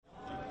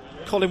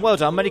Colin, well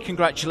done. Many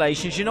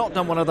congratulations. You've not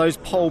done one of those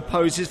pole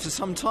poses for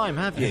some time,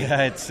 have you?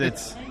 Yeah, it's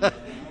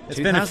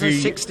been a few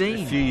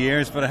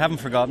years, but I haven't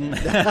forgotten.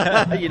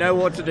 You know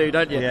what to do,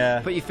 don't you? Yeah.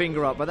 Put your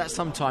finger up. But that's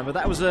some time. But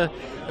that was a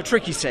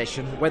tricky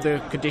session, weather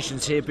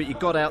conditions here. But you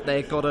got out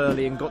there, got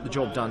early, and got the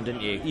job done,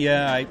 didn't you?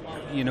 Yeah,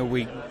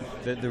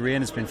 the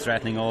rain has been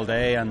threatening all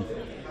day, and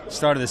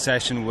start of the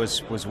session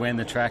was when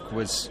the track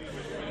was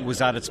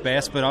at its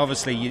best. But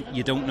obviously,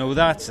 you don't know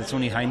that. It's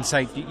only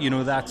hindsight. You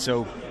know that.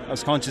 So I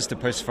was conscious to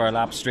push for a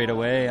lap straight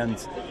away, and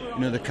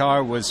the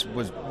car was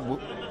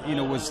it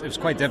was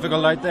quite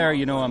difficult out there.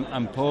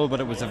 I'm pole,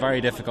 but it was a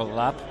very difficult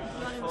lap.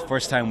 It's the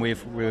first time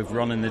we've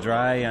run in the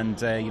dry, and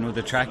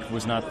the track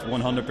was not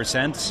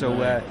 100%.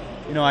 So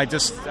I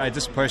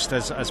just pushed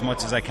as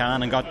much as I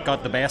can and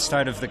got the best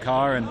out of the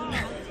car, and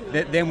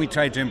then we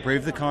tried to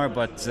improve the car,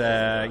 but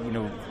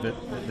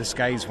the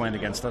skies went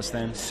against us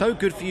then. So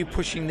good for you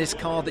pushing this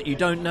car that you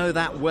don't know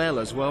that well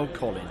as well,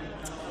 Colin.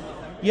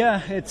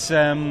 Yeah, it's.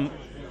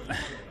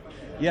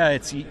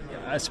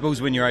 I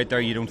suppose when you're out there,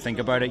 you don't think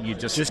about it. You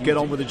just get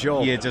on with the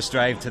job. You just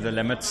drive to the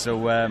limit.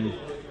 So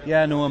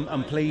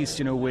I'm pleased.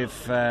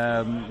 With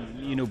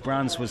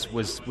Brands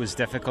was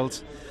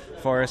difficult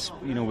for us.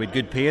 We had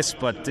good pace,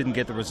 but didn't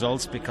get the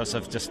results because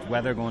of just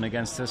weather going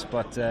against us.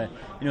 But the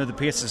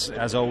pace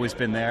has always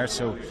been there.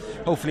 So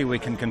hopefully we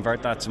can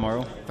convert that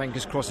tomorrow.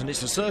 Fingers crossed. And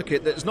it's a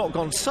circuit that's not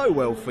gone so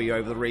well for you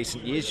over the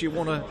recent years. You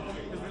want to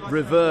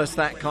reverse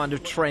that kind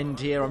of trend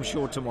here, I'm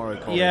sure, tomorrow,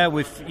 Colin. Yeah,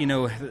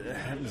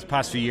 the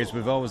past few years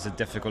we've always had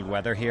difficult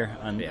weather here,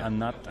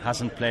 and that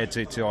hasn't played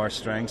to our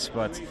strengths.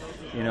 But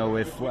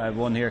we've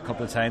won here a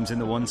couple of times in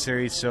the 1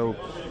 Series, so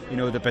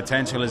the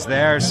potential is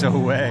there. So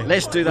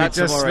let's do that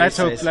tomorrow.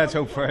 Let's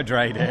hope for a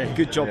dry day.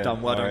 Good job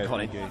done. Well done, right,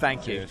 Colin.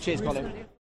 Thank you. Cheers, Colin.